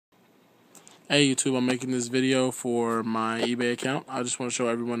Hey YouTube, I'm making this video for my eBay account. I just want to show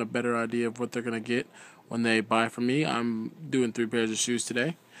everyone a better idea of what they're going to get when they buy from me. I'm doing 3 pairs of shoes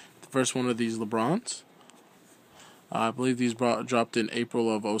today. The first one are these LeBrons. I believe these dropped in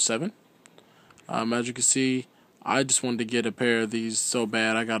April of 07. As you can see, I just wanted to get a pair of these so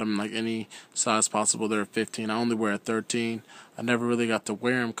bad. I got them like any size possible. They're 15. I only wear a 13. I never really got to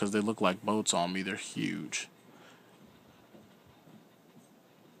wear them because they look like boats on me. They're huge.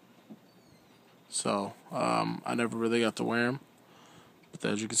 So, I never really got to wear them. But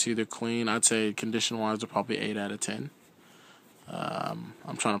as you can see, they're clean. I'd say condition-wise, they're probably 8 out of 10.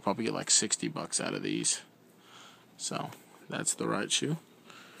 I'm trying to probably get like $60 out of these. So, that's the right shoe.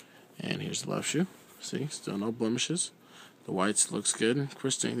 And here's the left shoe. See, still no blemishes. The whites looks good.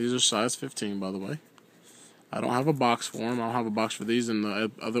 Christine, these are size 15, by the way. I don't have a box for them. I don't have a box for these. And the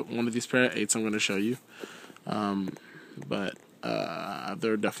other one of these pair of 8's I'm going to show you. But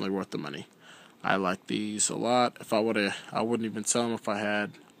they're definitely worth the money. I like these a lot. If I wouldn't even sell them if I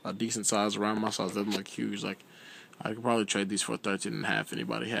had a decent size around my size. They look huge. Like, I could probably trade these for 13.5 if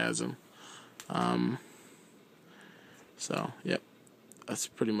anybody has them. So, yep. That's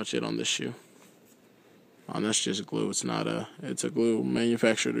pretty much it on this shoe. That's just glue. It's a glue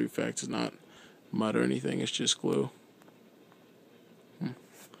manufacturer defect. It's not mud or anything. It's just glue.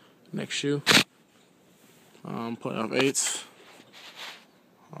 Next shoe. Playoff 8's.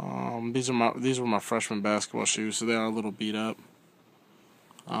 These were my freshman basketball shoes, so they are a little beat up.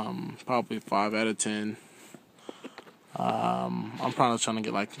 Probably 5 out of 10. I'm probably trying to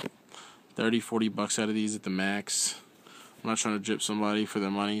get like $30-40 out of these at the max. I'm not trying to drip somebody for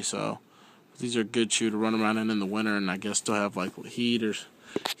their money, so these are a good shoe to run around in the winter, and I guess still have like heat,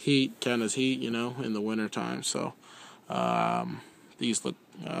 count as heat, in the winter time. So these look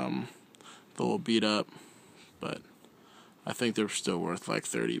a little beat up, but I think they're still worth like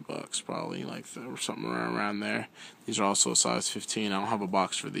 $30, probably, like or something around there. These are also a size 15. I don't have a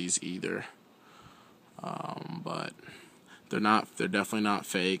box for these either, but they're definitely not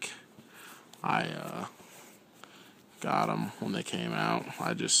fake. I got them when they came out.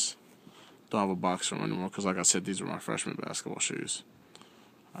 I just don't have a box for them anymore because, like I said, these were my freshman basketball shoes.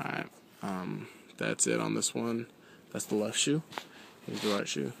 All right, that's it on this one. That's the left shoe. Here's the right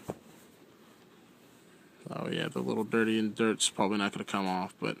shoe. Oh yeah, the little dirt's probably not going to come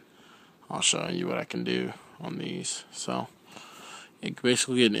off, but I'll show you what I can do on these. So,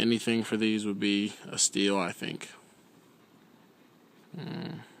 basically getting anything for these would be a steal, I think.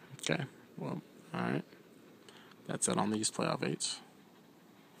 Okay, well, alright. That's it on these playoff 8's.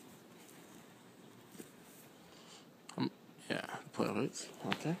 Yeah, playoff 8's.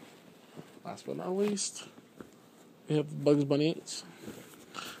 Okay. Last but not least, we have the Bugs Bunny 8's.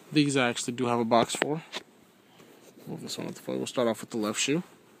 These I actually do have a box for. Move this one with the foot. We'll start off with the left shoe.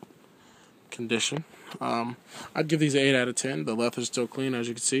 Condition. I'd give these an 8 out of 10. The left is still clean, as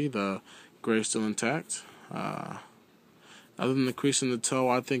you can see. The gray is still intact. Other than the crease in the toe,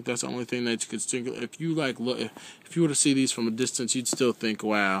 I think that's the only thing that you could still. If you were to see these from a distance, you'd still think,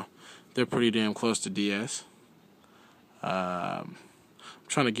 wow, they're pretty damn close to DS. I'm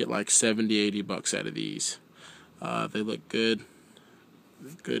trying to get like $70-80 out of these. They look good.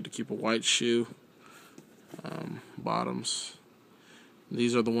 Good to keep a white shoe. Bottoms.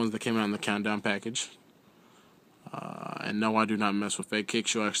 These are the ones that came out in the countdown package. And no, I do not mess with fake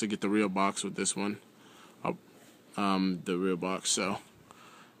kicks. You'll actually get the real box with this one. The real box. So,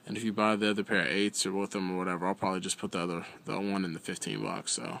 and if you buy the other pair of 8's or with them or whatever, I'll probably just put the one in the 15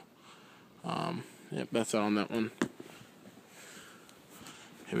 box. So, yep, that's it on that one.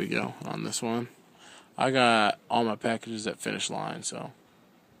 Here we go on this one. I got all my packages at Finish Line, so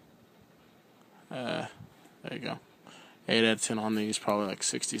there you go. 8 out of 10 on these, probably like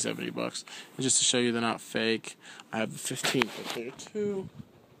 $60-70. And just to show you they're not fake, I have the 15 up there too.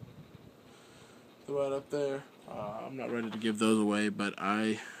 They're right up there. I'm not ready to give those away, but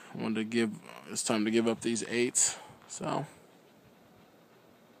I wanted to give. It's time to give up these 8's. So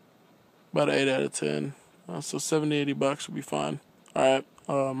about 8 out of 10. So $70-80 would be fine. All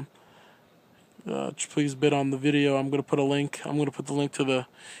right. Please bid on the video. I'm gonna put a link. I'm gonna put the link to the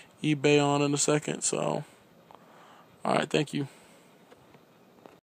eBay on in a second. So, all right. Thank you.